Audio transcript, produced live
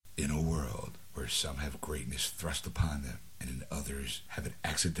where some have greatness thrust upon them, and in others have it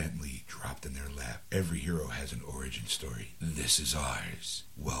accidentally dropped in their lap. Every hero has an origin story. This is ours.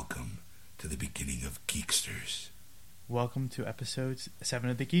 Welcome to the beginning of Geeksters. Welcome to episode 7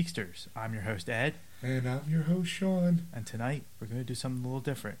 of the Geeksters. I'm your host, Ed. And I'm your host, Sean. And tonight, we're going to do something a little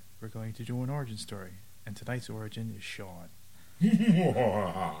different. We're going to do an origin story. And tonight's origin is Sean.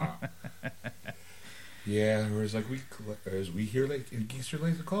 Yeah, or as we hear like in Geekster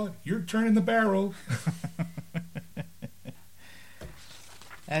like to call it, you're turning the barrel.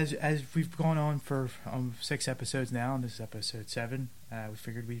 As we've gone on for 6 episodes now, and this is episode 7, we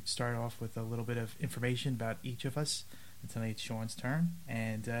figured we'd start off with a little bit of information about each of us. And tonight's Sean's turn.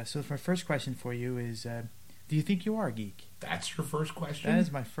 And so my first question for you is, do you think you are a geek? That's your first question? That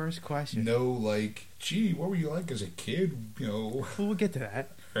is my first question. No, like, gee, what were you like as a kid? You know. Well, we'll get to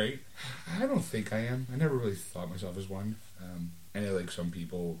that. Right? I don't think I am. I never really thought myself as one. I know, like, some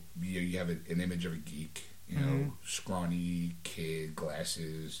people, you have an image of a geek. You know, scrawny kid,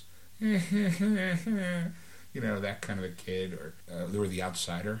 glasses. You know, that kind of a kid. Or they were the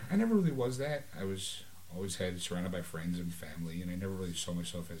outsider. I never really was that. I was always surrounded by friends and family, and I never really saw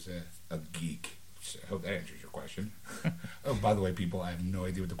myself as a geek. So I hope that answers your question. Oh, by the way, people, I have no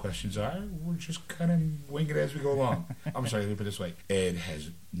idea what the questions are. We're just kind of wing it as we go along. I'm sorry, let me put it this way. Ed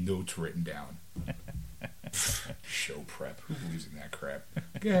has notes written down. Show prep. Who believes in that crap?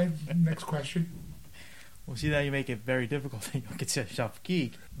 Go ahead. Next question. Well, see, now you make it very difficult that you don't consider yourself a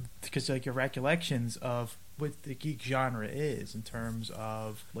geek. Because, like, your recollections of what the geek genre is in terms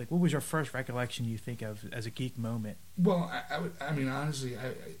of, like, what was your first recollection you think of as a geek moment? Well, I mean, honestly,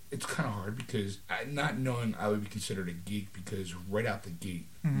 it's kind of hard because not knowing I would be considered a geek because right out the gate,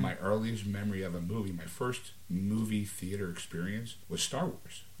 my earliest memory of a movie, my first movie theater experience was Star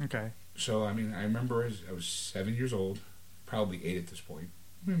Wars. Okay. So, I mean, I remember as I was 7 years old, probably 8 at this point.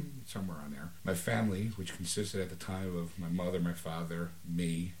 Somewhere on there. My family, which consisted at the time of my mother, my father,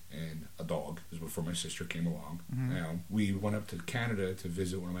 me, and a dog, this was before my sister came along. We went up to Canada to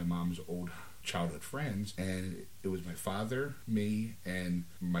visit one of my mom's old childhood friends, and it was my father, me, and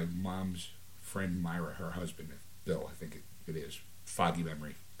my mom's friend Myra, her husband, Bill, I think it is. Foggy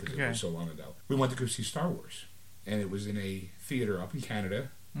memory, because it was so long ago. We went to go see Star Wars, and it was in a theater up in Canada.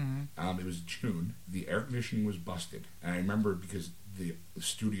 It was June. The air conditioning was busted, and I remember because the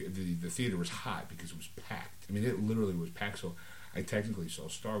theater was hot because it was packed. I mean, it literally was packed. So I technically saw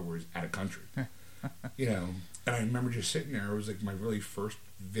Star Wars at a country, you know. And I remember just sitting there. It was like my really first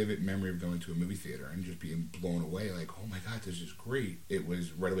vivid memory of going to a movie theater and just being blown away. Like, oh my God, this is great! It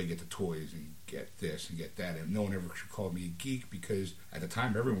was right away get the toys and get this and get that, and no one ever called me a geek because at the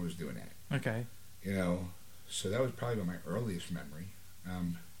time everyone was doing that. Okay. You know, so that was probably my earliest memory.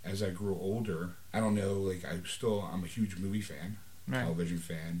 As I grew older, I don't know, like I'm a huge movie fan, television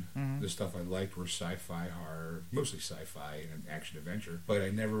fan. The stuff I liked were sci-fi, horror, mostly sci-fi and action adventure. But I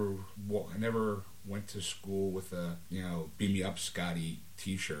never went to school with a, you know, beam me up Scotty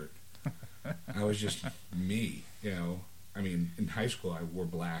t-shirt. I was just me, you know. I mean, in high school I wore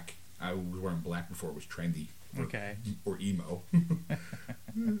black. I was wearing black before it was trendy. Or emo.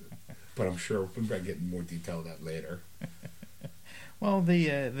 But I'm sure we'll probably get more detail of that later. Well,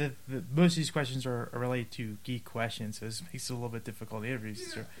 the most of these questions are related to geek questions, so this makes it a little bit difficult to interview.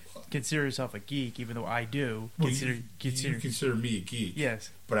 So consider yourself a geek, even though I do. Well, you consider me a geek. Yes.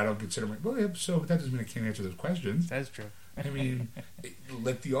 But I don't consider so that doesn't mean I can't answer those questions. That's true. I mean,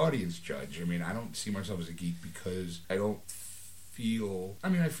 let the audience judge. I mean, I don't see myself as a geek because I feel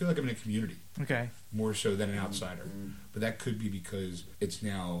like I'm in a community. Okay. More so than an outsider. But that could be because it's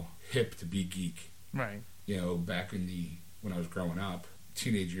now hip to be geek. Right. You know, back when I was growing up,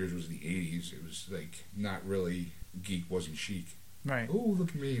 teenage years was the 80s. It was like not really, geek wasn't chic. Right. Oh, look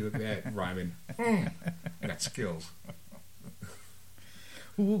at me, look at that, rhyming. I got skills.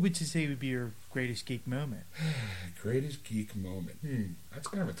 Well, what would you say would be your greatest geek moment? Greatest geek moment? That's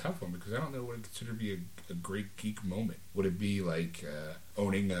kind of a tough one because I don't know what I'd consider to be a great geek moment. Would it be like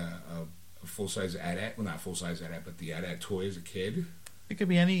owning a full-size AT-AT? Well, not full-size AT-AT, but the AT-AT toy as a kid? It could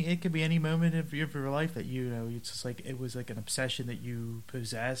be any moment of your life that it's just like it was like an obsession that you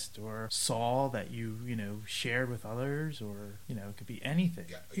possessed or saw that you shared with others, or it could be anything.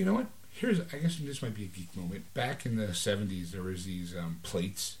 Yeah, you know what? I guess this might be a geek moment. Back in the 70s, there was these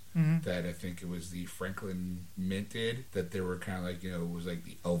plates that I think it was the Franklin Mint did, that they were kind of like, it was like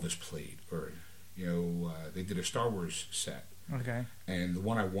the Elvis plate, or they did a Star Wars set Okay. And the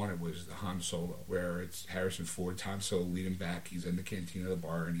one I wanted was the Han Solo, where it's Harrison Ford's Han Solo leading back. He's in the canteen of the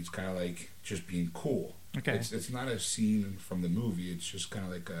bar, and he's kind of like just being cool. Okay. It's not a scene from the movie. It's just kind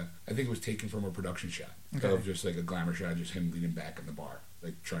of like I think it was taken from a production shot of just like a glamour shot, just him leaning back in the bar,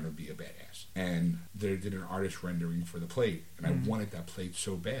 like trying to be a badass. And they did an artist rendering for the plate, and I wanted that plate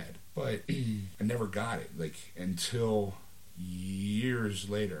so bad, but I never got it. Like until years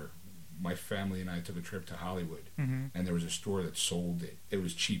later, my family and I took a trip to Hollywood, and there was a store that sold it. It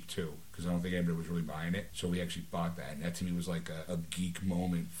was cheap too, because I don't think anybody was really buying it. So we actually bought that, and that to me was like a geek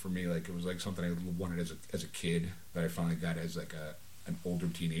moment for me. Like it was like something I wanted as a kid that I finally got as like an older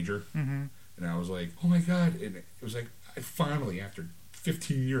teenager. And I was like, oh my god! And it was like I finally, after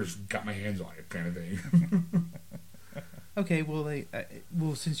 15 years, got my hands on it, kind of thing. Okay,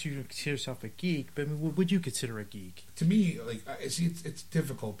 well, since you consider yourself a geek, but I mean, what would you consider a geek? To me, like, see, it's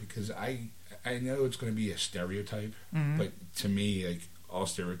difficult because I know it's going to be a stereotype, but to me, like, all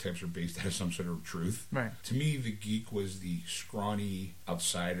stereotypes are based out of some sort of truth. Right. To me, the geek was the scrawny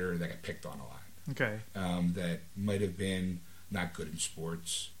outsider that got picked on a lot. Okay. That might have been not good in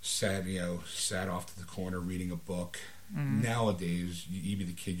sports, sat off to the corner reading a book. Nowadays, you'd be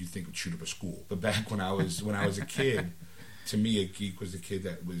the kid you think would shoot up a school. But back when I was a kid, to me, a geek was the kid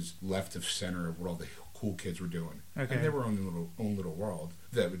that was left of center of what all the cool kids were doing. Okay. And they were own little world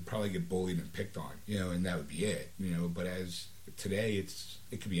that would probably get bullied and picked on, and that would be it, But as today,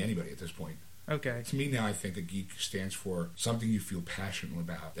 it could be anybody at this point. Okay. To me now, I think a geek stands for something you feel passionate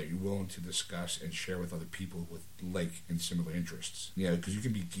about, that you're willing to discuss and share with other people with like and similar interests. Because you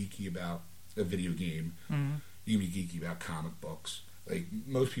can be geeky about a video game. You can be geeky about comic books. Like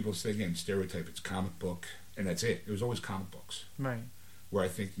most people say, again, stereotype, it's comic book, and that's it. It was always comic books. Right. Where I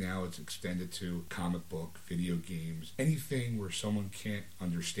think now it's extended to comic book, video games, anything where someone can't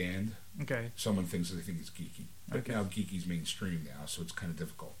understand. Okay. Someone thinks they think it's geeky. But now geeky's mainstream now, so it's kind of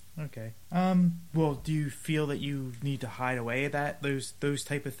difficult. Okay. Well, do you feel that you need to hide away those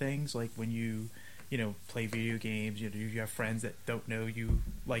type of things, like when you play video games? Do you have friends that don't know you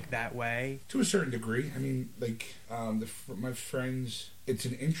like that way? To a certain degree. I mean, like my friends, it's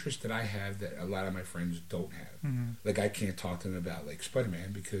an interest that I have that a lot of my friends don't have. Like I can't talk to them about like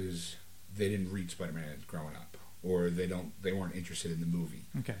Spider-Man because they didn't read Spider-Man growing up, or they weren't interested in the movie.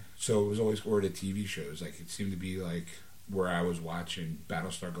 Okay. So it was always, or the TV shows. Like it seemed to be like where I was watching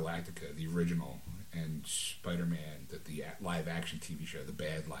Battlestar Galactica, the original, and Spider-Man, the live action TV show, the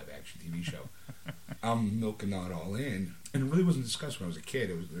bad live action TV show. I'm milking that all in, and it really wasn't discussed when I was a kid.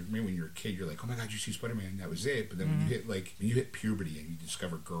 It was like, maybe when you're a kid, you're like, oh my god, you see Spider-Man, that was it. But then when you hit puberty and you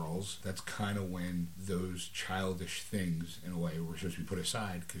discover girls, that's kind of when those childish things, in a way, were supposed to be put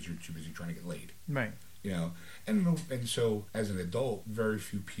aside because you're too busy trying to get laid. Right. And so as an adult, very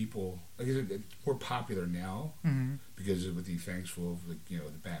few people, like I said, it's more popular now because of the thankful of the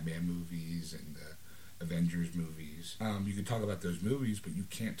Batman movies and the Avengers movies. You can talk about those movies, but you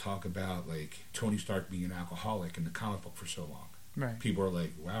can't talk about like Tony Stark being an alcoholic in the comic book for so long. Right. People are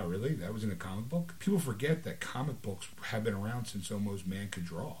like, wow, really? That was in a comic book? People forget that comic books have been around since almost man could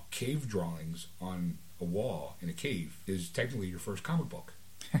draw. Cave drawings on a wall in a cave is technically your first comic book.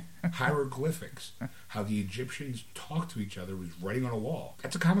 Hieroglyphics, how the Egyptians talked to each other, was writing on a wall.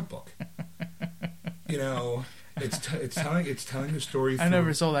 That's a comic book. It's telling the story. I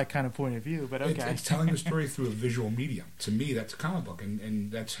never saw that kind of point of view, but okay. It's telling the story through a visual medium. To me, that's a comic book,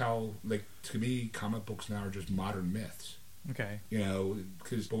 and that's how, like, to me, comic books now are just modern myths. Okay.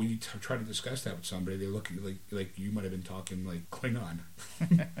 But when you try to discuss that with somebody, they look at you like you might have been talking like Klingon.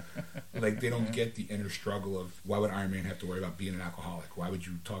 Like they don't get the inner struggle of why would Iron Man have to worry about being an alcoholic? Why would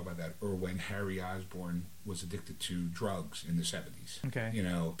you talk about that? Or when Harry Osborn was addicted to drugs in the 70s. Okay.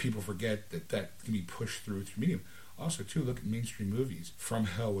 People forget that can be pushed through medium. Also, too, look at mainstream movies. From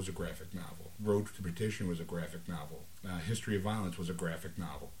Hell was a graphic novel. Road to Perdition was a graphic novel. History of Violence was a graphic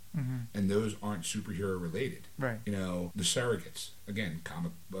novel. And those aren't superhero related. Right. The Surrogates, again,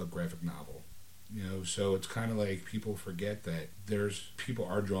 graphic novel. So it's kind of like people forget that people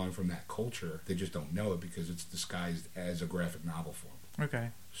are drawing from that culture. They just don't know it because it's disguised as a graphic novel form. Okay.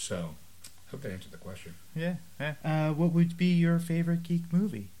 So, hope that answered the question. Yeah. What would be your favorite geek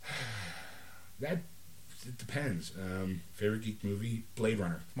movie? It depends. Favorite geek movie? Blade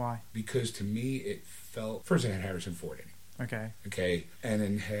Runner. Why? Because to me, it felt... First, it had Harrison Ford in it. Okay. And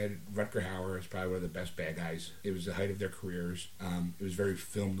then had Rutger Hauer as probably one of the best bad guys. It was the height of their careers. It was very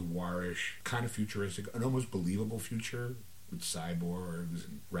film noirish, kind of futuristic, an almost believable future with cyborgs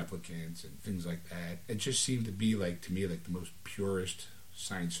and replicants and things like that. It just seemed to be, to me, the most purest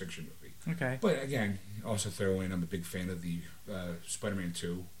science fiction movie. Okay. But again, also throw in, I'm a big fan of the Spider-Man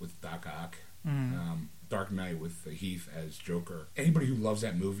 2 with Doc Ock. Dark Knight with Heath as Joker. Anybody who loves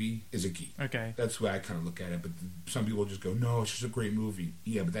that movie is a geek. Okay. That's the way I kind of look at it. But some people just go, no, it's just a great movie.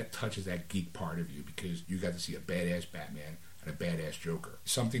 Yeah, but that touches that geek part of you because you got to see a badass Batman and a badass Joker.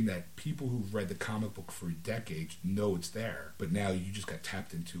 Something that people who've read the comic book for decades know it's there, but now you just got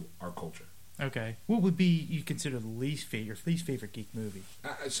tapped into our culture. Okay. What would be you consider the least favorite geek movie?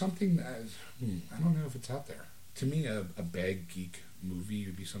 Something that, I don't know if it's out there. To me, a bad geek movie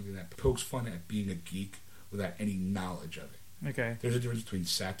would be something that pokes fun at being a geek without any knowledge of it. Okay. There's a difference between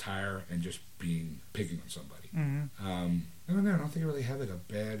satire and just picking on somebody. Mm-hmm. I don't know. I don't think I really have like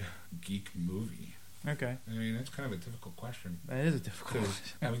a bad geek movie. Okay. I mean, that's kind of a difficult question. That is a difficult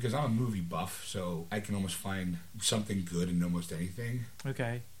question. Because I'm a movie buff, so I can almost find something good in almost anything.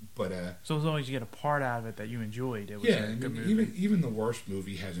 Okay. But so as long as you get a part out of it that you enjoyed, it was yeah, a good movie. Even the worst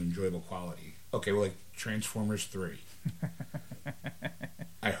movie has enjoyable quality. Okay, well, like Transformers 3.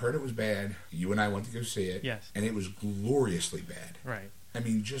 I heard it was bad. You and I went to go see it. Yes. And it was gloriously bad. Right. I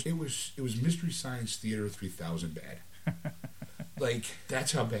mean, just it was Mystery Science Theater 3000 bad. Like,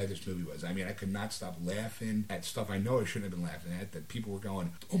 that's how bad this movie was. I mean, I could not stop laughing at stuff I know I shouldn't have been laughing at, that people were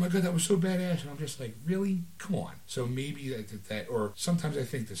going, oh my God, that was so badass. And I'm just like, really? Come on. So maybe that or sometimes I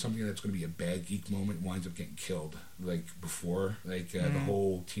think that something that's going to be a bad geek moment winds up getting killed. Like before, like the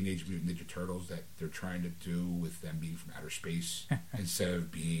whole Teenage Mutant Ninja Turtles that they're trying to do with them being from outer space instead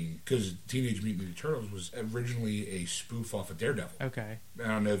of being, because Teenage Mutant Ninja Turtles was originally a spoof off of Daredevil. Okay. I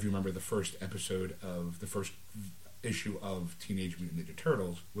don't know if you remember the first episode of the first issue of Teenage Mutant Ninja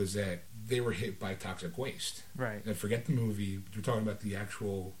Turtles was that they were hit by toxic waste. Right. And forget the movie. We're talking about the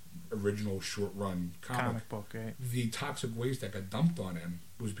actual original short-run comic book, right? The toxic waste that got dumped on him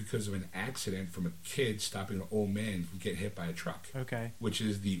was because of an accident from a kid stopping an old man from getting hit by a truck. Okay. Which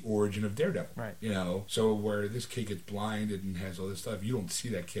is the origin of Daredevil. Right. You know, so where this kid gets blinded and has all this stuff, you don't see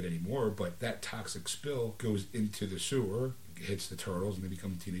that kid anymore, but that toxic spill goes into the sewer, hits the turtles, and they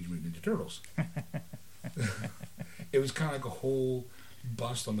become Teenage Mutant Ninja Turtles. It was kind of like a whole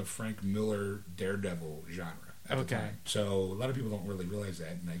bust on the Frank Miller Daredevil genre at the time. So a lot of people don't really realize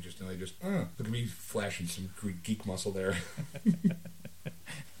that, and I just look at me flashing some geek muscle there.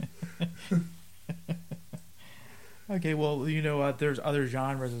 Okay, well, you know, there's other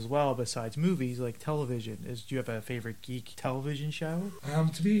genres as well besides movies, like television. Do you have a favorite geek television show?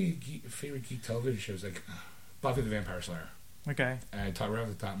 To me, favorite geek television shows like Buffy the Vampire Slayer. Okay. I talk right off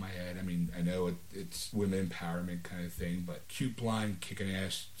the top of my head. I mean, I know it's women empowerment kind of thing, but cute, blind, kicking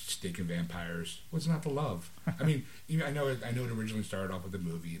ass, staking vampires. What's not to love? I mean, I know it originally started off with a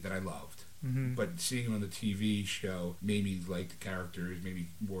movie that I loved. Mm-hmm. But seeing it on the TV show made me like the characters, made me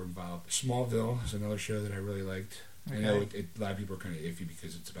more involved. Smallville is another show that I really liked. Okay. I know a lot of people are kind of iffy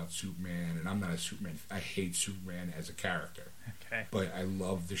because it's about Superman, and I'm not a Superman. I hate Superman as a character. Okay. But I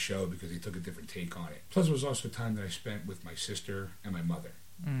love the show because they took a different take on it. Plus, it was also a time that I spent with my sister and my mother.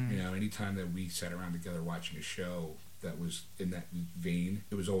 Mm. You know, any time that we sat around together watching a show that was in that vein,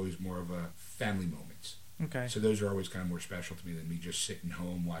 it was always more of a family moments. Okay. So those are always kind of more special to me than me just sitting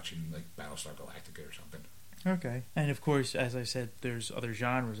home watching like Battlestar Galactica or something. Okay. And of course, as I said, there's other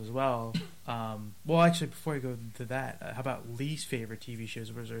genres as well. Well, actually, before I go into that, how about least favorite TV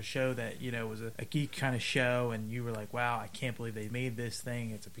shows? Was there a show that, you know, was a geek kind of show and you were like, wow, I can't believe they made this thing.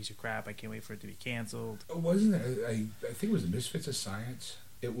 It's a piece of crap. I can't wait for it to be canceled. Wasn't it? I think it was the Misfits of Science.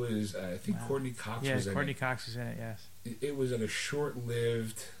 It was, I think Courtney Cox was in it. Yeah, Courtney Cox was in it, yes. It was like a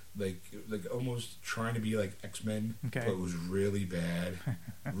short-lived, like almost trying to be like X-Men, but it was really bad.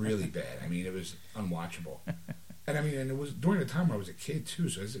 Really bad. I mean, it was unwatchable. And I mean, and it was during the time where I was a kid too.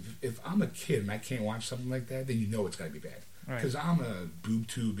 So if I'm a kid and I can't watch something like that, then you know it's got to be bad. Because I'm a boob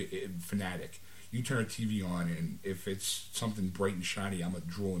tube fanatic. You turn a TV on, and if it's something bright and shiny, I'm a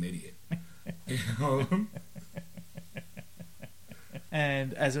drooling idiot. You know?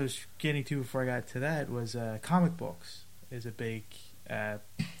 And as I was getting to before I got to that was comic books is a big, as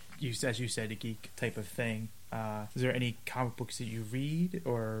you said, a geek type of thing. Is there any comic books that you read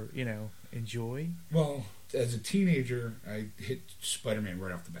or, you know, enjoy? Well, as a teenager, I hit Spider-Man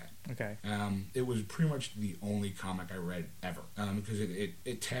right off the bat. Okay. It was pretty much the only comic I read ever because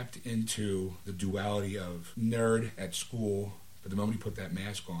it tapped into the duality of nerd at school, but the moment he put that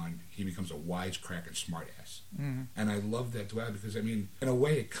mask on, he becomes a wisecracking smartass. Mm-hmm. And I love that duality because, I mean, in a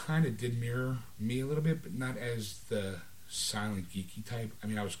way, it kind of did mirror me a little bit, but not as the silent geeky type. I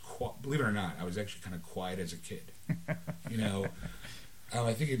mean, I was believe it or not, I was actually kind of quiet as a kid.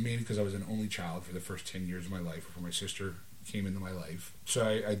 I think it made it because I was an only child for the first 10 years of my life before my sister came into my life. So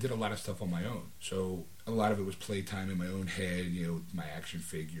I did a lot of stuff on my own. So a lot of it was playtime in my own head, my action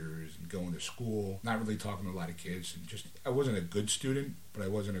figures and going to school, not really talking to a lot of kids. And just, I wasn't a good student, but I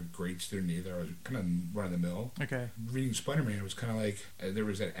wasn't a great student either. I was kind of run of the mill. Okay. Reading Spider-Man, it was kind of like, there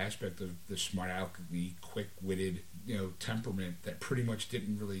was that aspect of the smart alecky, quick-witted, temperament that pretty much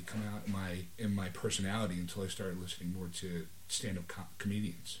didn't really come out in my personality until I started listening more to stand-up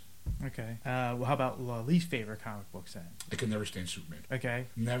comedians. Okay. Well, how about least favorite comic books then? I could never stand Superman. Okay.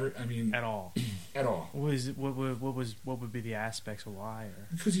 Never. I mean, At all. at all. What would be the aspects of why? Or?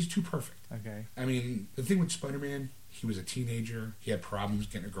 Because he's too perfect. Okay. I mean, the thing with Spider-Man, he was a teenager. He had problems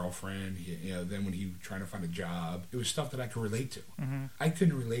getting a girlfriend. Then when he was trying to find a job, it was stuff that I could relate to. Mm-hmm. I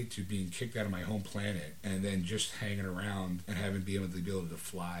couldn't relate to being kicked out of my home planet and then just hanging around and having be able to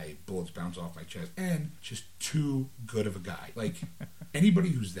fly, bullets bounce off my chest, and just too good of a guy. Like, anybody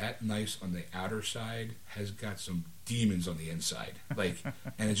who's that nice on the outer side has got some demons on the inside. Like,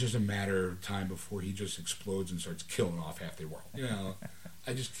 and it's just a matter of time before he just explodes and starts killing off half the world.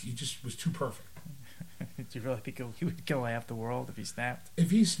 He just was too perfect. Do you really think he would kill half the world if he snapped? If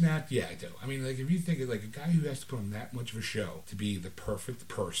he snapped, yeah, I do. I mean, like, if you think of, like, a guy who has to put on that much of a show to be the perfect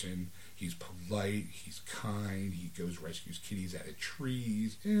person, he's polite, he's kind, he goes rescues kitties out of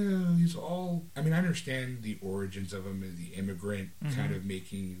trees. He's all... I mean, I understand the origins of him as the immigrant, kind of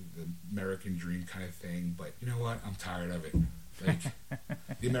making the American dream kind of thing, but you know what? I'm tired of it. Like,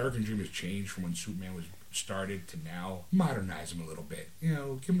 the American dream has changed from when Superman was started to now. Modernize him a little bit.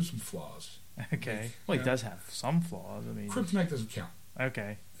 Give him some flaws. Okay. Well, he does have some flaws. I mean, Kryptonite doesn't count.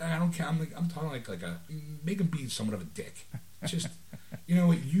 Okay. I don't count. I'm talking like make him be somewhat of a dick. Just,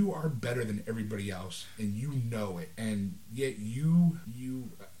 you are better than everybody else, and you know it. And yet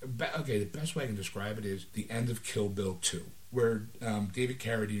okay, the best way I can describe it is the end of Kill Bill 2, where David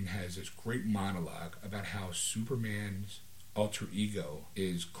Carradine has this great monologue about how Superman's alter ego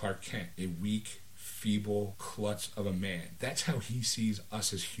is Clark Kent, a weak, feeble klutz of a man. That's how he sees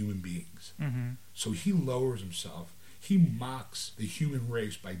us as human beings. Mm-hmm. So he lowers himself. He mocks the human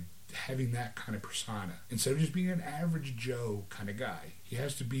race by having that kind of persona. Instead of just being an average Joe kind of guy, he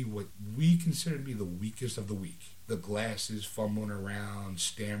has to be what we consider to be the weakest of the weak. The glasses, fumbling around,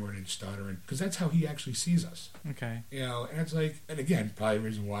 stammering and stuttering, because that's how he actually sees us. Okay. And it's like, and again, probably the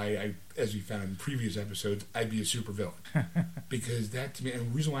reason why as we found in previous episodes, I'd be a supervillain. Because that, to me, and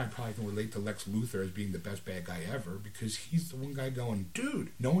the reason why I probably can relate to Lex Luthor as being the best bad guy ever, because he's the one guy going,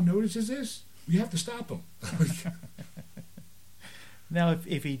 dude, no one notices this? We have to stop him. Now,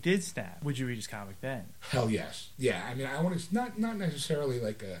 if he did snap, would you read his comic then? Hell yes. Yeah, I mean, I want to, not necessarily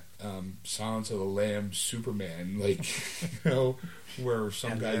like a Silence of the Lambs Superman, like, where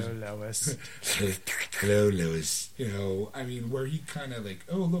some guys... Hello, Lois. Hello, Lois. I mean, where he kind of like,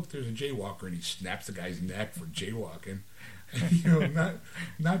 oh, look, there's a jaywalker, and he snaps the guy's neck for jaywalking.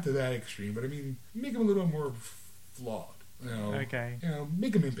 Not to that extreme, but I mean, make him a little more flawed. Okay.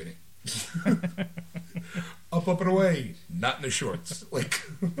 Make him impotent. Up and away, not in the shorts. Like,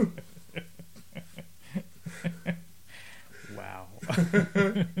 wow.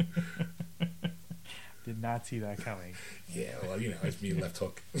 Did not see that coming. Yeah, well, it's me left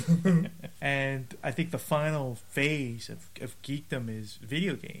hook. And I think the final phase of geekdom is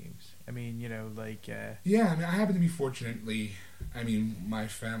video games. I mean, Yeah, I mean, I happen to be fortunately, my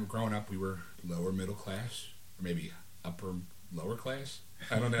family, growing up, we were lower middle class, or maybe upper lower class.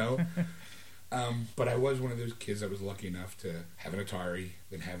 I don't know. But I was one of those kids that was lucky enough to have an Atari,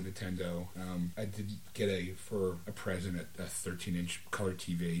 then have a Nintendo. I did get for a present a 13-inch color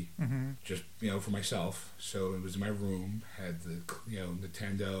TV, just, for myself. So it was in my room, had the,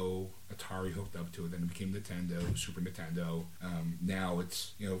 Nintendo, Atari hooked up to it, then it became Nintendo, Super Nintendo. Now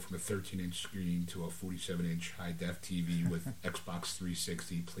it's, from a 13-inch screen to a 47-inch high-def TV with Xbox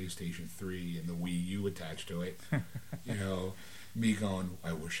 360, PlayStation 3, and the Wii U attached to it. Me going,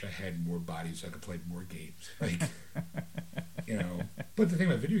 I wish I had more bodies so I could play more games. Like, But the thing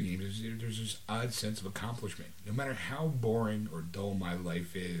about video games is there's this odd sense of accomplishment. No matter how boring or dull my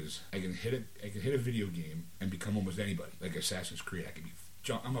life is, I can hit a video game and become almost anybody. Like Assassin's Creed,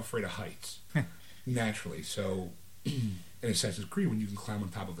 I'm afraid of heights naturally. So in Assassin's Creed, when you can climb on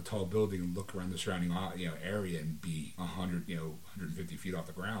top of a tall building and look around the surrounding area and be 150 feet off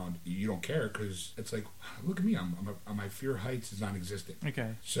the ground, you don't care because it's like, look at me, my fear of heights is non-existent.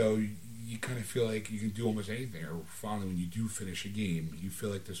 Okay. So you kind of feel like you can do almost anything. Or finally, when you do finish a game, you feel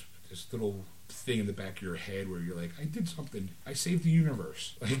like this little thing in the back of your head where you're like, I did something. I saved the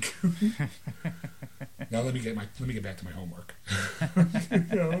universe. Like, now let me get back to my homework.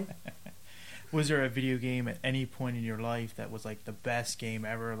 Was there a video game at any point in your life that was like the best game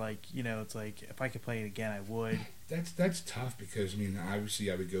ever? Like, it's like if I could play it again, I would. That's tough because I mean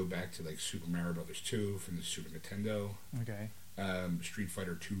obviously I would go back to like Super Mario Brothers 2 from the Super Nintendo, Okay. Street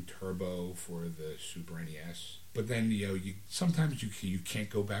Fighter 2 Turbo for the Super NES. But then you sometimes you can't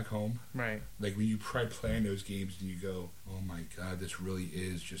go back home. Right. Like when you try playing those games and you go, oh my god, this really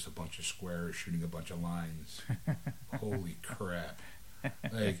is just a bunch of squares shooting a bunch of lines. Holy crap!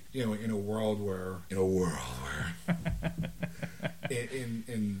 Like in a world where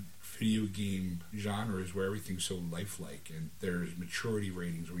in video game genres where everything's so lifelike and there's maturity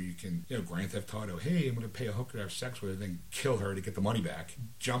ratings where you can, Grand Theft Auto, hey, I'm going to pay a hooker to have sex with her, then kill her to get the money back.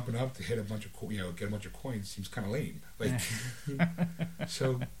 Jumping up to hit a bunch of, get a bunch of coins seems kind of lame. Like,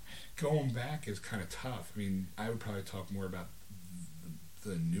 so going back is kind of tough. I mean, I would probably talk more about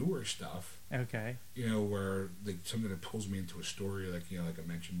the newer stuff. Okay. Where like something that pulls me into a story, like like I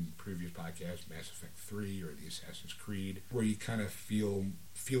mentioned in previous podcasts, Mass Effect 3 or the Assassin's Creed, where you kind of feel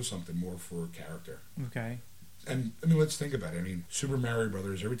something more for a character. Okay. And I mean, let's think about it. I mean, Super Mario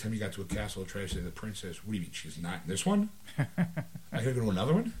Brothers. Every time you got to a castle, try to say to the princess, "What do you mean she's not in this one? I gotta go to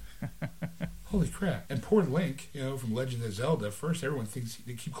another one." Holy crap! And poor Link, from Legend of Zelda. First, everyone thinks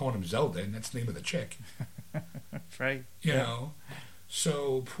they keep calling him Zelda, and that's the name of the chick. Right.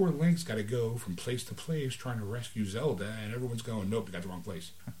 So poor Link's got to go from place to place trying to rescue Zelda, and everyone's going, "Nope, you got the wrong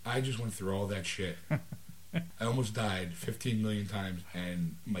place." I just went through all that shit. I almost died 15 million times,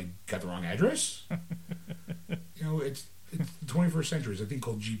 and got the wrong address. It's the 21st century. It's a thing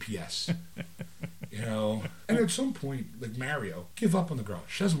called GPS. And at some point, like Mario, give up on the girl.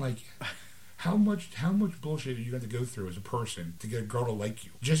 She doesn't like you. How much bullshit are you going to go through as a person to get a girl to like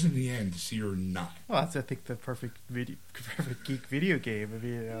you? Just in the end, to see her not. Well, that's I think the perfect geek video game. I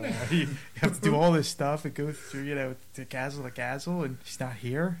mean, you have to do all this stuff and go through, to castle, and she's not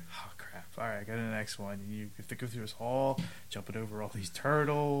here. Oh crap! All right, go to the next one. You have to go through this hall, jumping over all these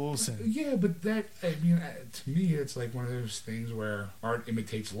turtles. And... Yeah, but to me, it's like one of those things where art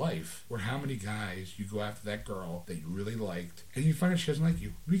imitates life. Where how many guys you go after that girl that you really liked, and you find out she doesn't like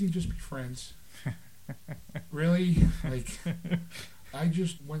you. We can just be friends. Really? Like, I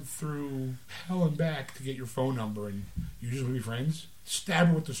just went through hell and back to get your phone number, and you just want to be friends? Stab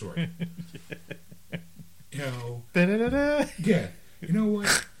her with the sword. Da-da-da-da. Yeah. You know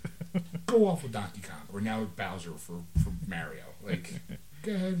what? Go off with Donkey Kong, or now with Bowser for Mario. Like,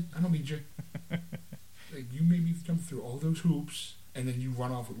 go ahead. I don't need you. Like, you made me jump through all those hoops, and then you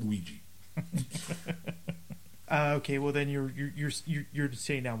run off with Luigi. Okay, well then you're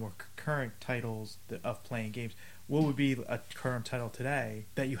saying now more current titles of playing games. What would be a current title today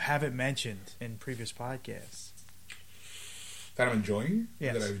that you haven't mentioned in previous podcasts? That I'm enjoying?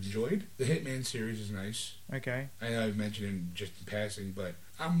 Yes. That I've enjoyed? The Hitman series is nice. Okay. I know I've mentioned it just in passing, but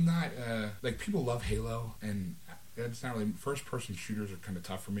I'm not, like, people love Halo, and it's not really, first-person shooters are kind of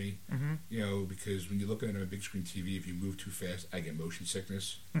tough for me, because when you look at it on a big screen TV, if you move too fast, I get motion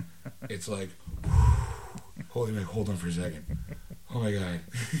sickness. It's like, hold on for a second. Oh my god.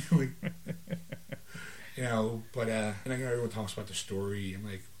 But and I know everyone talks about the story. I'm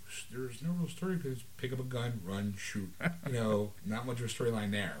like, there's no real story because pick up a gun, run, shoot. Not much of a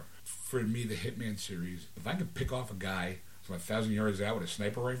storyline there. For me, the Hitman series, if I could pick off a guy from 1,000 yards out with a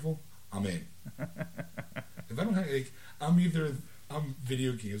sniper rifle, I'm in. If I don't have, I'm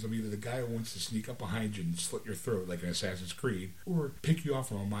video games. I'm either the guy who wants to sneak up behind you and slit your throat like in Assassin's Creed, or pick you off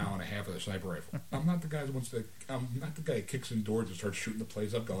from 1.5 miles with a sniper rifle. I'm not the guy who wants to. I'm not the guy who kicks in doors and starts shooting the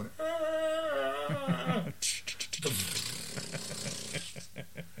place up, going.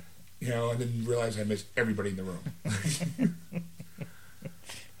 And then realize I missed everybody in the room.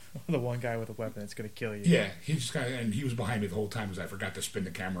 The one guy with a weapon that's going to kill you. Yeah, he just and he was behind me the whole time because I forgot to spin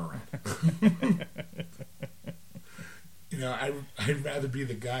the camera around. I'd rather be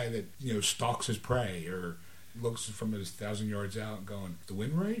the guy that stalks his prey or looks from his 1,000 yards out and going, the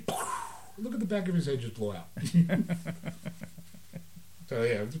wind right? Look at the back of his head just blow out. So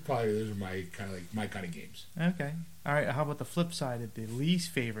yeah, those are my kind of games. Okay. All right. How about the flip side of the least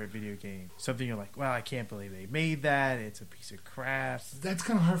favorite video game? Something you're like, well, I can't believe they made that. It's a piece of crap. That's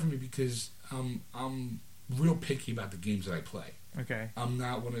kind of hard for me because I'm real picky about the games that I play. Okay. I'm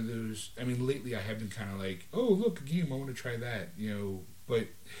not one of those. I mean, lately I have been kind of like, oh, look, a game, I want to try that. But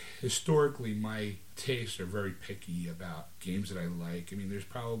historically, my tastes are very picky about games that I like. I mean, there's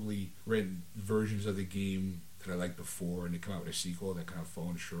probably written versions of the game that I liked before, and they come out with a sequel that kind of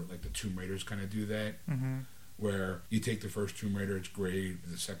fallen short. Like the Tomb Raiders kind of do that, where you take the first Tomb Raider, it's great.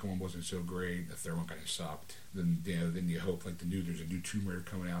 The second one wasn't so great. The third one kind of sucked. Then you hope there's a new Tomb Raider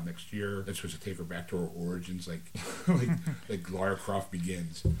coming out next year that's supposed to take her back to her origins, like Lara Croft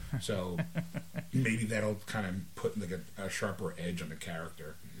Begins. So maybe that'll kind of put like a sharper edge on the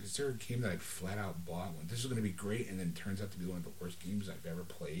character. is there a game that I flat out bought when this is going to be great and then it turns out to be one of the worst games I've ever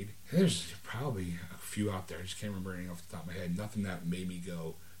played? There's probably a few out there. I just can't remember anything off the top of my head. Nothing that made me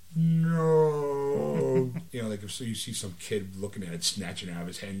go, no. You know, like if so you see some kid looking at it, snatching it out of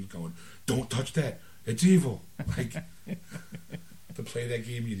his hand, going, "Don't touch that. It's evil." Like, to play that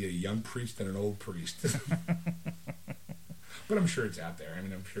game, you need a young priest and an old priest. But I'm sure it's out there. I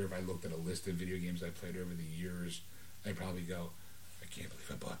mean, I'm sure if I looked at a list of video games I played over the years, I'd probably go, I can't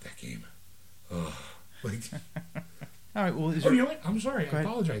believe I bought that game. Ugh. Like, All right. Well, you know what? I'm sorry. I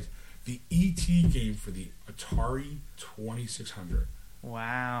apologize. The E.T. game for the Atari 2600.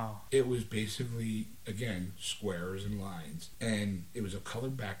 Wow. It was basically, again, squares and lines. And it was a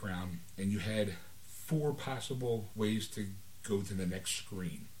colored background. And you had 4 possible ways to go to the next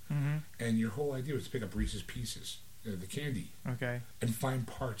screen. Mm-hmm. And your whole idea was to pick up Reese's Pieces, the candy, Okay. and find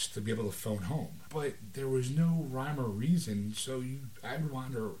parts to be able to phone home. But there was no rhyme or reason, so I'd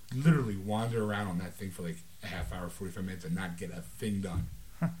literally wander around on that thing for like a half hour, 45 minutes, and not get a thing done,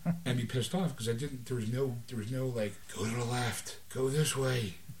 and be pissed off because there was no like, go to the left, go this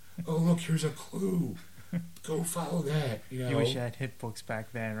way. Oh look, here's a clue. Go follow that. You know. You wish you had hit books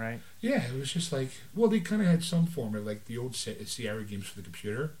back then, right? Yeah, it was just like, well, they kind of had some form of like the old Sierra games for the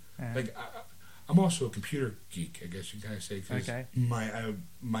computer. Uh-huh. Like, I'm also a computer geek, I guess you can kind of say, because Okay.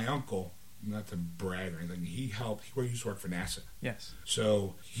 my uncle, not to brag or anything, he used to work for NASA. Yes.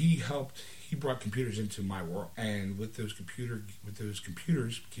 So he brought computers into my world, and with those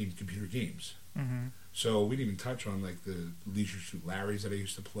computers came computer games. Mm-hmm. So we didn't even touch on like the Leisure Suit Larrys that I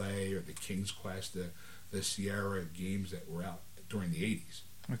used to play, or the King's Quest, the Sierra games that were out during the 80s.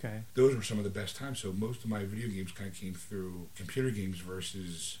 Okay. Those were some of the best times. So most of my video games kind of came through computer games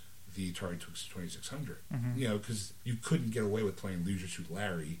versus the Atari 2600. Mm-hmm. You know, because you couldn't get away with playing Leisure Suit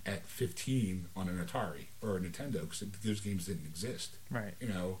Larry at 15 on an Atari or a Nintendo because those games didn't exist. Right. You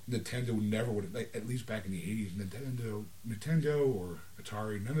know, Nintendo never would, like, at least back in the 80s, Nintendo or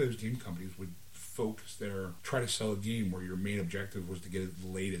Atari, none of those game companies would try to sell a game where your main objective was to get it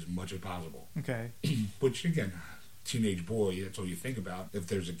delayed as much as possible. Okay. Which, again, teenage boy, that's all you think about. If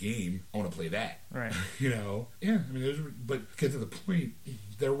there's a game, I want to play that. Right. You know? Yeah, I mean, but get to the point,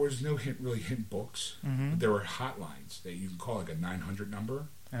 there was no hint books. Mm-hmm. There were hotlines that you can call like a 900 number.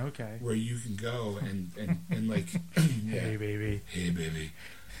 Okay. Where you can go and like, Hey, baby. Hey, baby.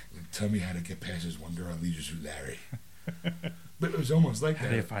 Tell me how to get past this one girl on Leisure Suit Larry. But it was almost like How that.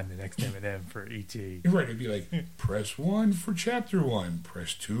 do you find the next M&M for E.T.? Right, it'd be like, press 1 for chapter 1,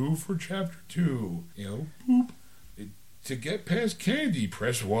 press 2 for chapter 2, you know, boop. To get past candy,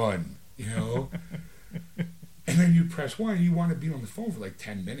 press 1, you know. And then you press 1 and you want to be on the phone for like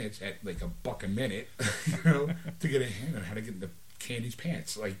 10 minutes at like $1 a minute, you know, to get a hand on how to get into Candy's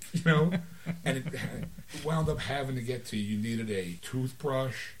pants, like, you know. And it wound up having to get to, you needed a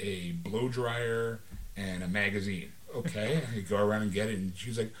toothbrush, a blow dryer, and a magazine. Okay, I go around and get it, and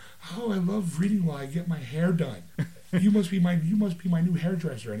she's like, "Oh, I love reading while I get my hair done. You must be my new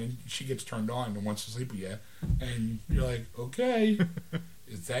hairdresser." And then she gets turned on and wants to sleep with you, and you're like, "Okay,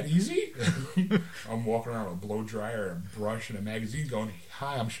 is that easy?" I'm walking around with a blow dryer, a brush, and a magazine, going,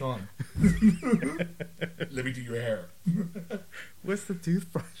 "Hi, I'm Sean. Let me do your hair." What's the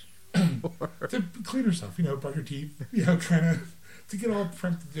toothbrush for? To clean herself, you know, brush her teeth, you know, trying to get all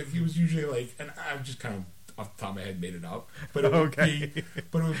prepped. It was usually like, and I'm just kind of off the top of my head made it up, but it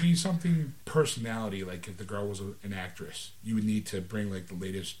would be something personality. Like if the girl was an actress, you would need to bring like the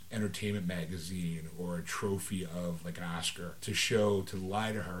latest entertainment magazine or a trophy of like an Oscar to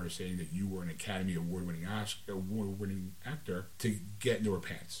lie to her, saying that you were an Academy award-winning actor to get into her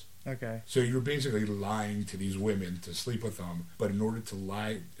pants. Okay. So you're basically lying to these women to sleep with them, but in order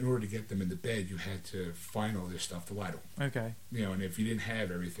to get them into bed, you had to find all this stuff to lie to them. Okay. You know, and if you didn't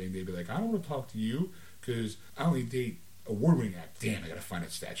have everything, they'd be like, "I don't want to talk to you because I only date award-winning actors." Damn, I gotta find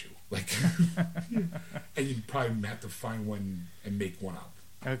that statue. Like, and you'd probably have to find one and make one up.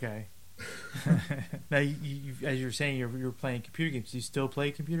 Okay. Now, you as you were saying, you're playing computer games. Do you still play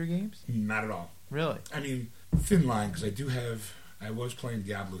computer games? Not at all. Really? I mean, thin line, because I was playing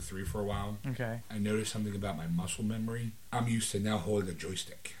Diablo 3 for a while. Okay. I noticed something about my muscle memory. I'm used to now holding a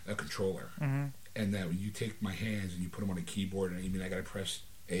joystick, a controller. Mm-hmm. And that when you take my hands and you put them on a keyboard, and I got to press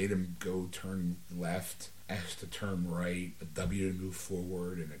A to go turn left, S to turn right, a W to move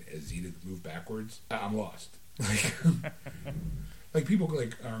forward, and a Z to move backwards. I'm lost. Like people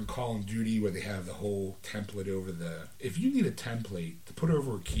like are on Call of Duty where they have the whole template over the... If you need a template to put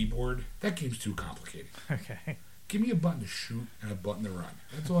over a keyboard, that game's too complicated. Okay. Give me a button to shoot and a button to run.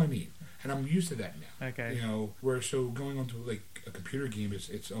 That's all I need. And I'm used to that now. Okay. You know, where so going on to like a computer game,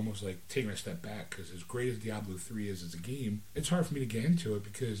 it's almost like taking a step back, because as great as Diablo 3 is as a game, it's hard for me to get into it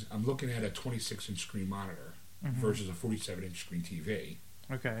because I'm looking at a 26-inch screen monitor versus a 47-inch screen TV.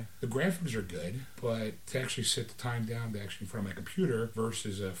 Okay. The graphics are good, but to actually sit the time down to actually in front of my computer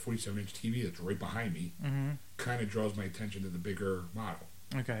versus a 47-inch TV that's right behind me kind of draws my attention to the bigger model.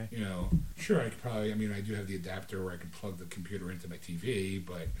 Okay. You know, sure, I could probably, I mean, I do have the adapter where I can plug the computer into my TV,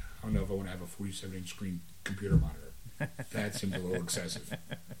 but I don't know if I want to have a 47-inch screen computer monitor. That seems a little excessive,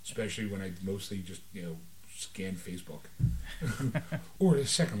 especially when I mostly just, you know, scan Facebook. Or the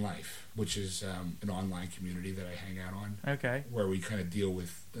Second Life, which is an online community that I hang out on. Okay. Where we kind of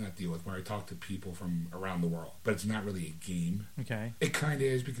where I talk to people from around the world. But it's not really a game. Okay. It kind of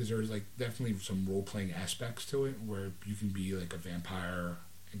is, because there's like definitely some role-playing aspects to it where you can be like a vampire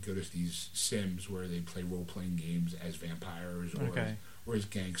and go to these sims where they play role-playing games as vampires or as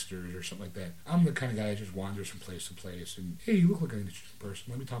gangsters or something like that. I'm the kind of guy that just wanders from place to place and, hey, you look like an interesting person,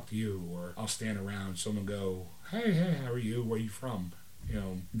 let me talk to you. Or I'll stand around, someone go, hey, how are you, where are you from? You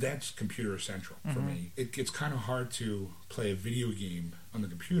know, that's computer central for me. It's kind of hard to play a video game on the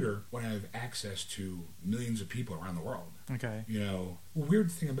computer when I have access to millions of people around the world. Okay. You know, the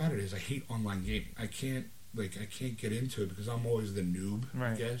weird thing about it is I hate online gaming. I can't get into it because I'm always the noob,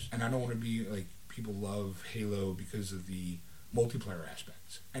 I guess. And I don't want to be like, people love Halo because of the multiplayer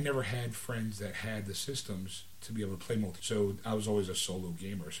aspects. I never had friends that had the systems to be able to play so I was always a solo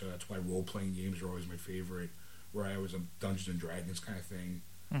gamer, so that's why role-playing games are always my favorite, where I was a Dungeons and Dragons kind of thing,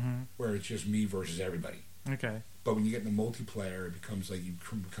 where it's just me versus everybody. Okay. But when you get in the multiplayer, it becomes like you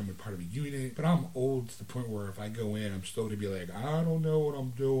become a part of a unit. But I'm old to the point where if I go in, I'm still going to be like, I don't know what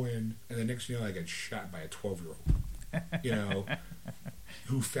I'm doing. And the next thing you know, I get shot by a 12-year-old, you know,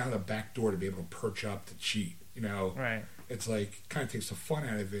 who found a back door to be able to perch up to cheat, you know. Right. It's like, kind of takes the fun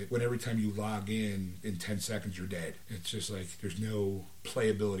out of it when every time you log in 10 seconds, you're dead. It's just like, there's no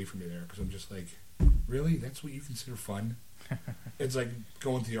playability for me there, because I'm just like, really? That's what you consider fun? It's like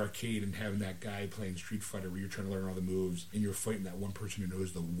going to the arcade and having that guy playing Street Fighter where you're trying to learn all the moves and you're fighting that one person who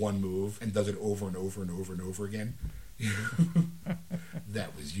knows the one move and does it over and over and over and over again.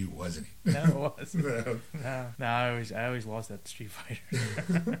 That was you, wasn't it? No, it wasn't. No, I always lost that Street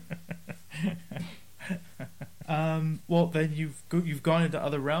Fighter. Well, then you've gone into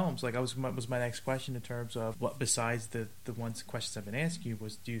other realms. Like, was my next question in terms of what, besides the ones questions I've been asking you,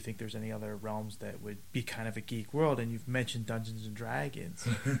 was, do you think there's any other realms that would be kind of a geek world? And you've mentioned Dungeons and Dragons.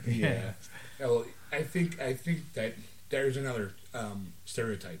 Yeah. Well, I think that there's another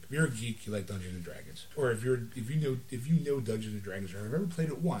stereotype. If you're a geek, you like Dungeons and Dragons, or if you know Dungeons and Dragons, or have ever played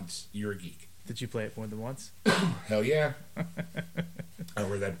it once, you're a geek. Did you play it more than once? Hell yeah. I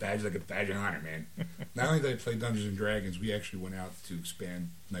wear that badge like a badge of honor, man. Not only did I play Dungeons and Dragons, we actually went out to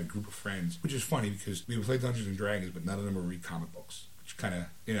expand my group of friends, which is funny because we would play Dungeons and Dragons, but none of them would read comic books, which kind of,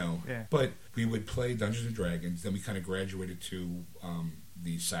 you know. Yeah. But we would play Dungeons and Dragons, then we kind of graduated to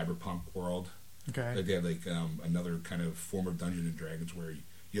the cyberpunk world. Okay. Like they had like another kind of form of Dungeons and Dragons where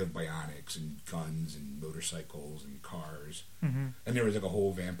you have bionics and guns and motorcycles and cars. Mm-hmm. And there was like a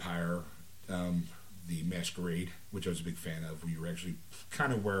whole vampire, the Masquerade, which I was a big fan of, where you were actually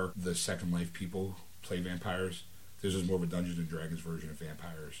kind of where the Second Life people play vampires. This was more of a Dungeons and Dragons version of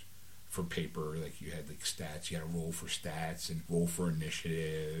vampires for paper. Like you had like stats, you had to roll for stats and roll for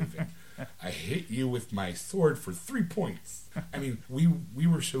initiative. And I hit you with my sword for 3 points. I mean, we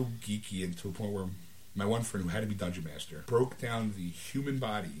were so geeky, and to a point where my one friend, who had to be Dungeon Master, broke down the human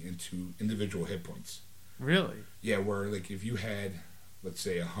body into individual hit points. Really? Yeah, where like if you had, let's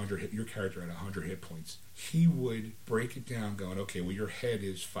say, your character had 100 hit points, he would break it down going, okay, well, your head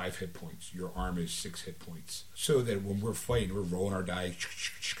is 5 hit points, your arm is 6 hit points, so that when we're fighting, we're rolling our die,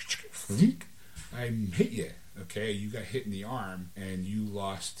 I hit you, okay, you got hit in the arm, and you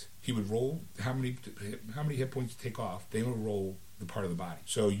lost. He would roll how many hit points to take off, then he would roll the part of the body.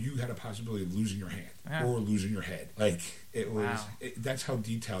 So you had a possibility of losing your hand or losing your head. Like, it was, that's how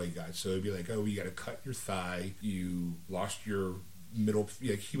detailed he got. So it'd be like, oh, you got to cut your thigh, you lost your middle,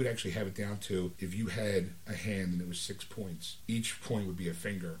 like he would actually have it down to, if you had a hand and it was 6 points, each point would be a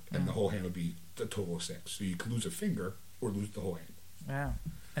finger, and the whole hand would be a total of 6. So you could lose a finger or lose the whole hand. Wow.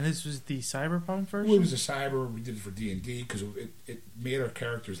 And this was the cyberpunk version? Well, it was a cyber. We did it for D&D because it made our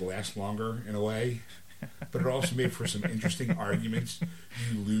characters last longer in a way, but it also made for some interesting arguments.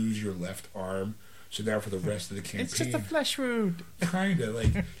 You lose your left arm, so now for the rest of the campaign, it's just a flesh wound. Kind of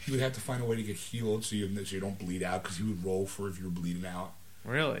like you would have to find a way to get healed so you don't bleed out, because he would roll for if you were bleeding out.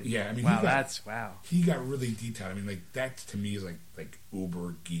 Really? Yeah, I mean, wow. He got really detailed. I mean, like that to me is like like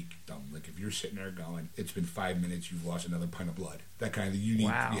uber geekdom. Like if you're sitting there going, it's been 5 minutes, you've lost another pint of blood. That kind of thing. You need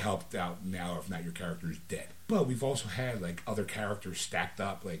to be helped out now, if not your character is dead. But we've also had like other characters stacked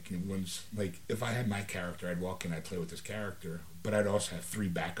up. Like one's like if I had my character, I'd walk in, I'd play with this character, but I'd also have 3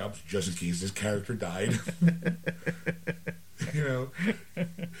 backups just in case this character died. You know,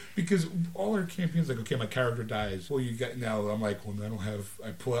 because all our campaigns like, okay, my character dies. Well, you got now. I'm like, well, I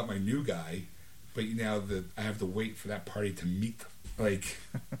pull out my new guy, but now I have to wait for that party to meet them. Like,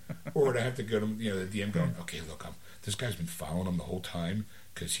 or I have to go to the DM going, okay, look, this guy's been following him the whole time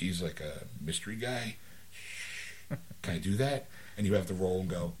because he's like a mystery guy. Can I do that? And you have to roll and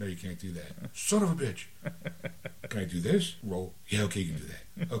go, no, you can't do that. Son of a bitch. Can I do this? Roll. Yeah, okay, you can do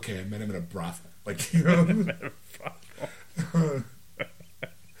that. Okay, I met him in a brothel. Like, you know.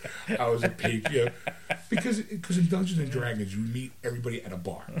 I was a patriot because in Dungeons and Dragons you meet everybody at a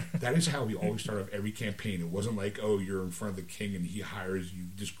bar. That is how we always start off every campaign. It wasn't like, oh, you're in front of the king and he hires you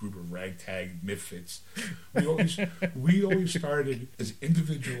this group of ragtag misfits. We always started as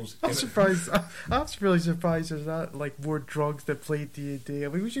individuals. I'm surprised. I'm really surprised there's not like more drunks that play D&D. I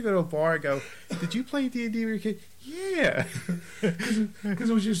mean, we should go to a bar and go, did you play D&D when you were a kid? Yeah. Because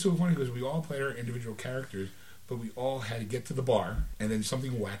it was just so funny because we all played our individual characters, but we all had to get to the bar, and then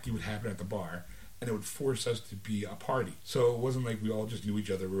something wacky would happen at the bar, and it would force us to be a party. So it wasn't like we all just knew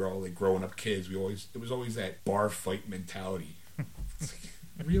each other. We were all like growing up kids. It was always that bar fight mentality.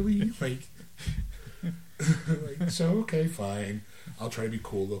 Really? Like, so okay, fine. I'll try to be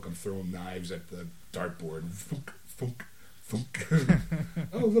cool. Look, I'm throwing knives at the dartboard. Thunk, thunk, thunk.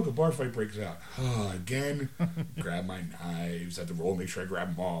 Oh, look, a bar fight breaks out. Oh, again. Grab my knives. I had to roll, make sure I grab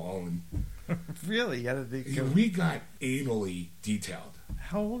them all, and. Really? We got anally detailed.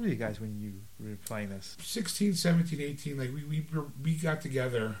 How old were you guys when you were playing this? 16, 17, 18. Like we got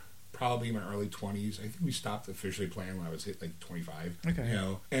together probably in my early 20s. I think we stopped officially playing when I was hit like 25. Okay. You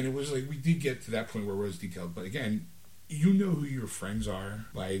know, and it was like we did get to that point where it was detailed. But again, you know who your friends are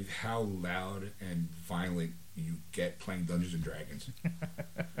by how loud and violent you get playing Dungeons and Dragons.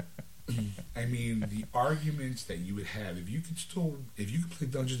 I mean, the arguments that you would have if you could play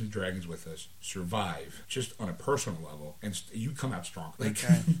Dungeons and Dragons with us, survive just on a personal level, and you come out strong. Like,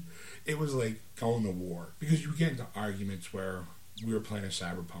 okay. It was like going to war because you get into arguments where we were playing a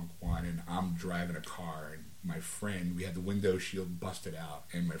Cyberpunk one, and I'm driving a car, and my friend, we had the window shield busted out,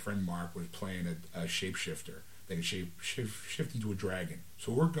 and my friend Mark was playing a shapeshifter. They can shift into a dragon.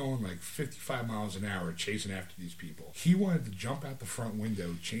 So we're going like 55 miles an hour chasing after these people. He wanted to jump out the front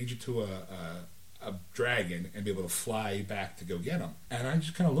window, change it to a dragon, and be able to fly back to go get him. And I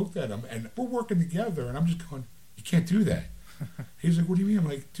just kind of looked at him, and we're working together, and I'm just going, you can't do that. He's like, what do you mean? I'm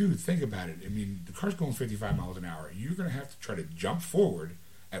like, dude, think about it. I mean, the car's going 55 miles an hour. You're going to have to try to jump forward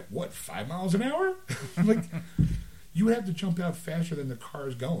at what, 5 miles an hour? Like, you would have to jump out faster than the car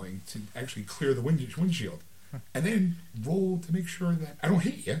is going to actually clear the windshield. And then roll to make sure that I don't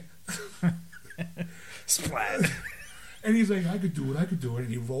hit you. Splat. And he's like, I could do it. And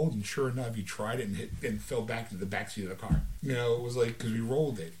he rolled, and sure enough, he tried it and hit and fell back into the backseat of the car. You know, it was like, because we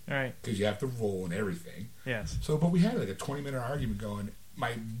rolled it. Right. Because you have to roll and everything. Yes. So, but we had like a 20-minute argument going,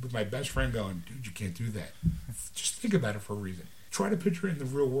 with my best friend going, dude, you can't do that. Just think about it for a reason. Try to picture it in the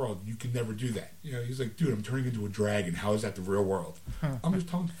real world. You can never do that. You know, he's like, dude, I'm turning into a dragon. How is that the real world? I'm just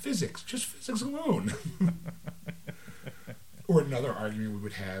talking physics. Just physics alone. Or another argument we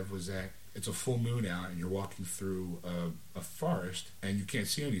would have was that it's a full moon out and you're walking through a forest and you can't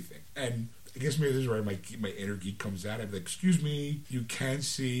see anything. And I guess maybe this is where my inner geek comes out. I'd be like, excuse me, you can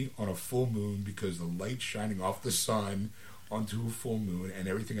see on a full moon because the light's shining off the sun onto a full moon, and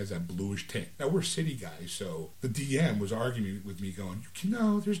everything has that bluish tint. Now, we're city guys, so the DM was arguing with me going,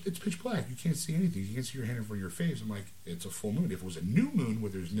 it's pitch black. You can't see anything. You can't see your hand in front of your face. I'm like, it's a full moon. If it was a new moon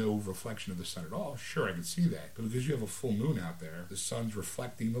where there's no reflection of the sun at all, sure, I could see that. But because you have a full moon out there, the sun's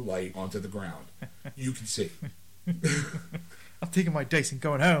reflecting the light onto the ground. You can see. I'm taking my dice and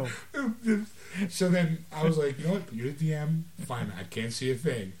going home. So then I was like, you know what? You're the DM. Fine, I can't see a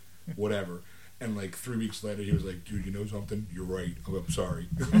thing. Whatever. And like 3 weeks later, he was like, dude, you know something? You're right. I'm sorry.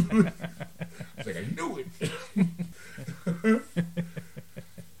 I was like, I knew it.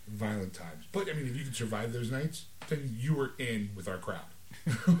 Violent times. But, I mean, if you could survive those nights, then you were in with our crowd.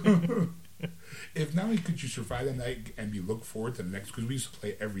 If not only could you survive that night and be looked forward to the next, because we used to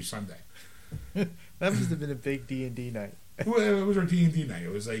play every Sunday. That must have been a big D&D night. Well, it was our D&D night.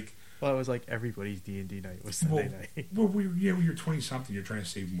 It was like... Well, it was like everybody's D&D night was Sunday night. Well, when you're 20-something, you're trying to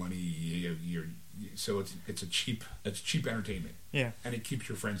save money. So it's cheap entertainment. Yeah. And it keeps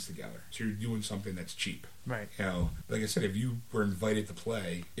your friends together. So you're doing something that's cheap. Right. You know, like I said, if you were invited to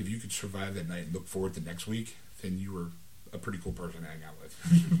play, if you could survive that night and look forward to next week, then you were a pretty cool person to hang out with.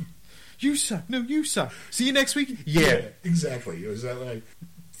 You suck. No, you suck. See you next week. Yeah. Exactly. It was that like.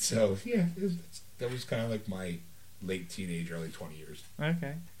 So yeah, that was kind of like my late teenage, early 20 years.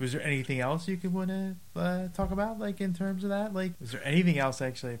 Okay. Was there anything else you could want to talk about, like in terms of that? Like, is there anything else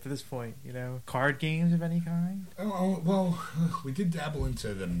actually at this point? You know, card games of any kind? Oh well, we did dabble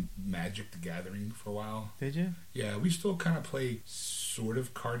into the Magic the Gathering for a while. Did you? Yeah, we still kind of play sort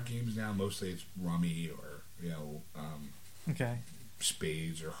of card games now. Mostly it's Rummy or Okay.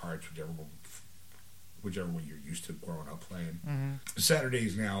 Spades or Hearts, whichever one you're used to growing up playing. Mm-hmm.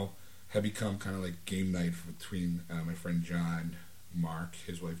 Saturdays now have become kind of like game night between my friend John, Mark,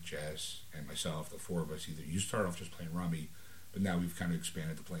 his wife Jess, and myself. The four of us. Either you start off just playing Rummy, but now we've kind of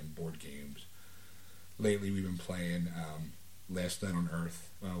expanded to playing board games. Lately, we've been playing Last Night on Earth,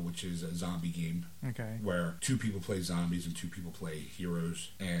 which is a zombie game. Okay. Where 2 people play zombies and 2 people play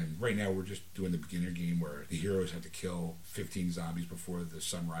heroes. And right now, we're just doing the beginner game where the heroes have to kill 15 zombies before the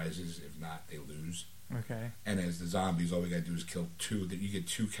sun rises. If not, they lose. Okay. And as the zombies, all we gotta do is kill 2. That you get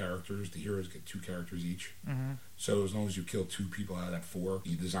 2 characters. The heroes get 2 characters each. Mm-hmm. So as long as you kill 2 people out of that 4,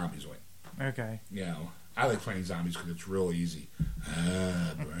 the zombies win. Okay. You know, I like playing zombies because it's real easy.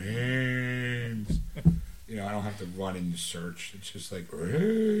 Brains. You know, I don't have to run and search. It's just like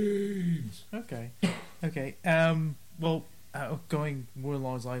brains. Okay. Okay. Well, going more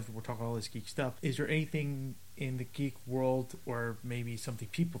along those lines, we're talking all this geek stuff. Is there anything in the geek world, or maybe something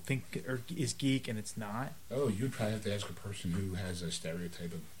people think is geek and it's not? Oh, you'd probably have to ask a person who has a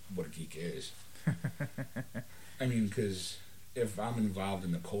stereotype of what a geek is. I mean, because if I'm involved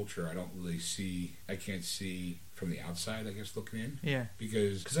in the culture, I can't see from the outside, I guess, looking in. Yeah.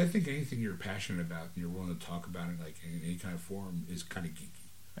 Because I think anything you're passionate about and you're willing to talk about it like in any kind of form is kind of geeky.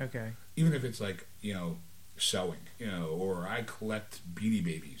 Okay. Even if it's like, sewing, or I collect Beanie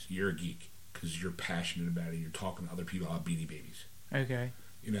Babies. You're a geek because you're passionate about it. You're talking to other people about Beanie Babies. Okay.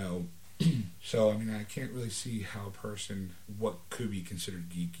 So, I mean, I can't really see how a person, what could be considered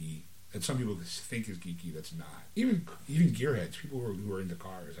geeky, that some people think is geeky, that's not. Even gearheads, people who are into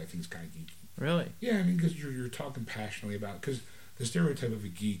cars, I think is kind of geeky. Really? Yeah, I mean, because you're talking passionately about, because the stereotype of a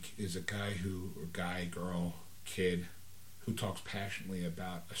geek is a guy, girl, kid, who talks passionately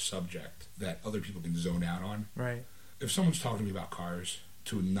about a subject that other people can zone out on. Right. If someone's talking to me about cars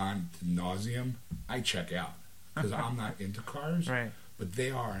to nauseam, I check out because I'm not into cars. Right. But they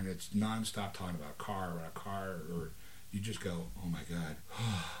are, and it's nonstop talking about a car, or you just go, oh my God,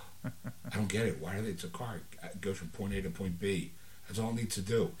 I don't get it. Why are they? It's a car. It goes from point A to point B. That's all it needs to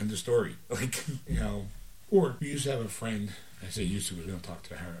do. End of story. Like, Or we used to have a friend. I say used to because we don't talk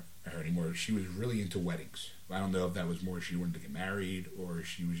to her anymore. She was really into weddings. I don't know if that was more she wanted to get married or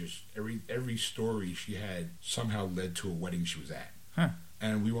she was just every story she had somehow led to a wedding she was at. Huh.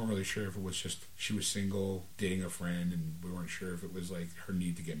 And we weren't really sure if it was just she was single, dating a friend, and we weren't sure if it was like her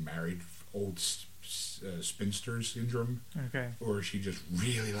need to get married, old spinster syndrome, okay, or she just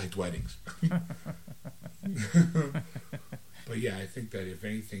really liked weddings. But yeah, I think that if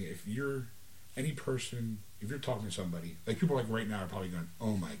anything, if you're talking to somebody, like people like right now are probably going,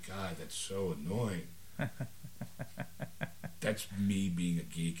 oh my God, that's so annoying. That's me being a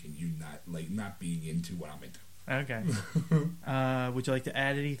geek and you not being into what I'm into. Okay. Would you like to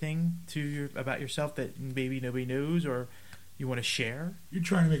add anything about yourself that maybe nobody knows or you want to share? You're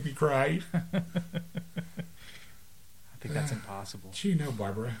trying to make me cry. I think that's impossible. Gee, no,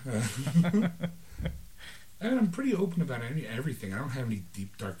 Barbara. And I'm pretty open about everything. I don't have any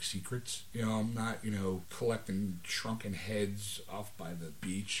deep, dark secrets. I'm not, collecting shrunken heads off by the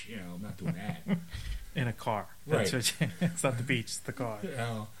beach. I'm not doing that. In a car. Right. It's not the beach, it's the car.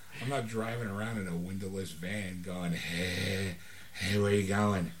 I'm not driving around in a windowless van going, hey, where you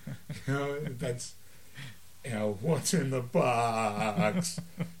going? That's, what's in the box?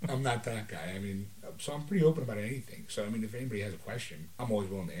 I'm not that guy. I mean, so I'm pretty open about anything. So, I mean, if anybody has a question, I'm always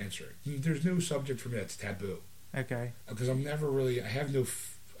willing to answer it. There's no subject for me that's taboo. Okay. Because I'm never really, I have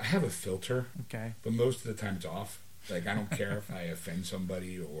a filter. Okay. But most of the time it's off. Like, I don't care if I offend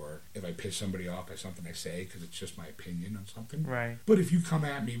somebody or if I piss somebody off by something I say because it's just my opinion on something. Right. But if you come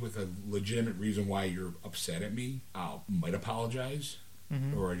at me with a legitimate reason why you're upset at me, might apologize.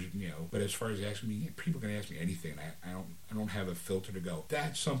 Mm-hmm. Or, but as far as asking me, people can ask me anything. I don't have a filter to go,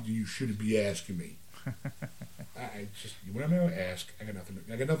 that's something you shouldn't be asking me. I just, when I'm going to ask, I got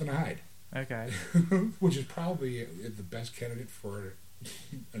nothing to hide. Okay. Which is probably the best candidate for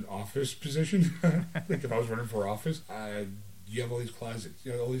an office position. Like if I was running for office, you have all these closets,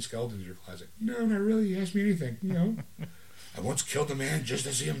 all these skeletons in your closet. No, not really. You ask me anything, I once killed a man just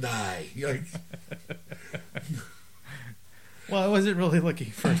to see him die. You're like, Well, I wasn't really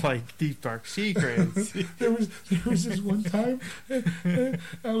looking for like deep dark secrets. there was this one time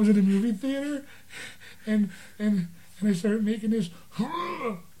I was in a movie theater and I started making this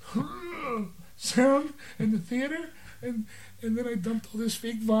sound in the theater and then I dumped all this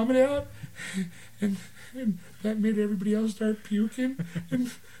fake vomit out and that made everybody else start puking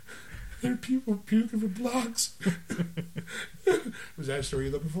and there are people puking for blocks. Was that a story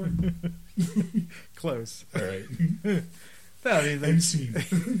you're looking for? Close. All right. No, I mean, End scene.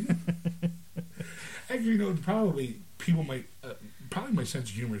 Actually, probably people might. Probably my sense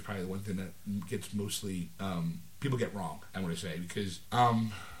of humor is probably the one thing that gets mostly people get wrong. I want to say because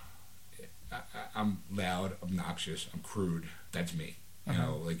I'm loud, obnoxious, I'm crude. That's me. You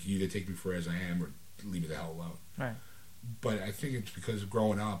know, like you either take me for as I am or leave me the hell alone. right. But I think it's because of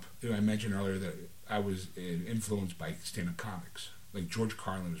growing up. I mentioned earlier that I was influenced by stand-up comics. Like George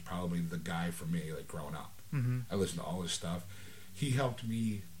Carlin was probably the guy for me. Like growing up, I listened to all his stuff. He helped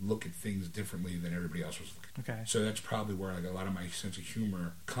me look at things differently than everybody else was looking. Okay. So that's probably where like a lot of my sense of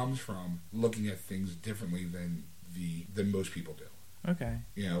humor comes from, looking at things differently than most people do. Okay.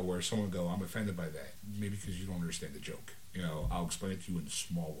 You know, where someone will go, I'm offended by that. Maybe because you don't understand the joke. You know, I'll explain it to you in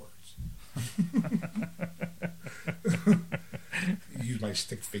small words. Use my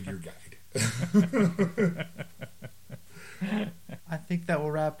stick figure guide. I think that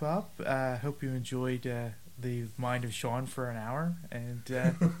will wrap up. Hope you enjoyed the Mind of Sean for an hour. And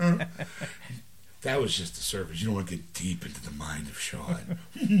That was just the surface. You don't want to get deep into the mind of Sean.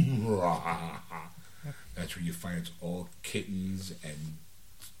 That's where you find it's all kittens and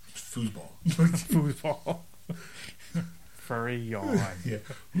foosball. foosball. Furry yawn. Yeah.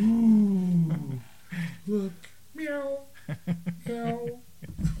 Ooh, look, meow, meow.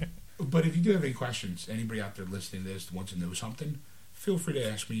 But if you do have any questions, anybody out there listening to this wants to know something, feel free to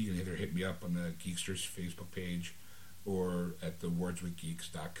ask me. You can either hit me up on the Geeksters Facebook page or at the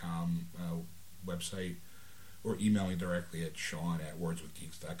wordswithgeeks.com website, or email me directly at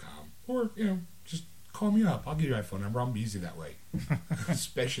sean@wordswithgeeks.com, or just call me up. I'll give you my phone number. I'm easy that way.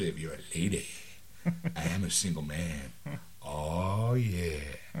 Especially if you're a lady. I am a single man. Oh yeah.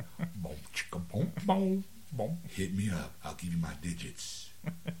 Boom, chicka, boom, boom, boom. Hit me up. I'll give you my digits.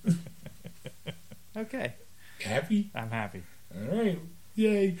 Okay. Happy? I'm happy. All right.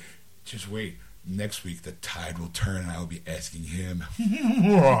 Yay. Just wait. Next week the tide will turn and I will be asking him.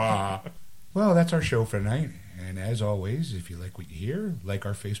 Well, that's our show for tonight. And as always, if you like what you hear, like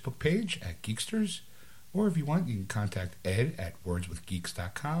our Facebook page at Geeksters. Or if you want, you can contact Ed at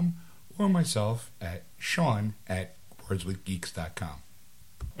wordswithgeeks.com or myself at Sean@wordswithgeeks.com.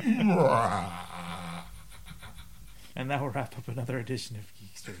 And that will wrap up another edition of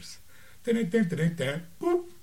Geeksters. Boop.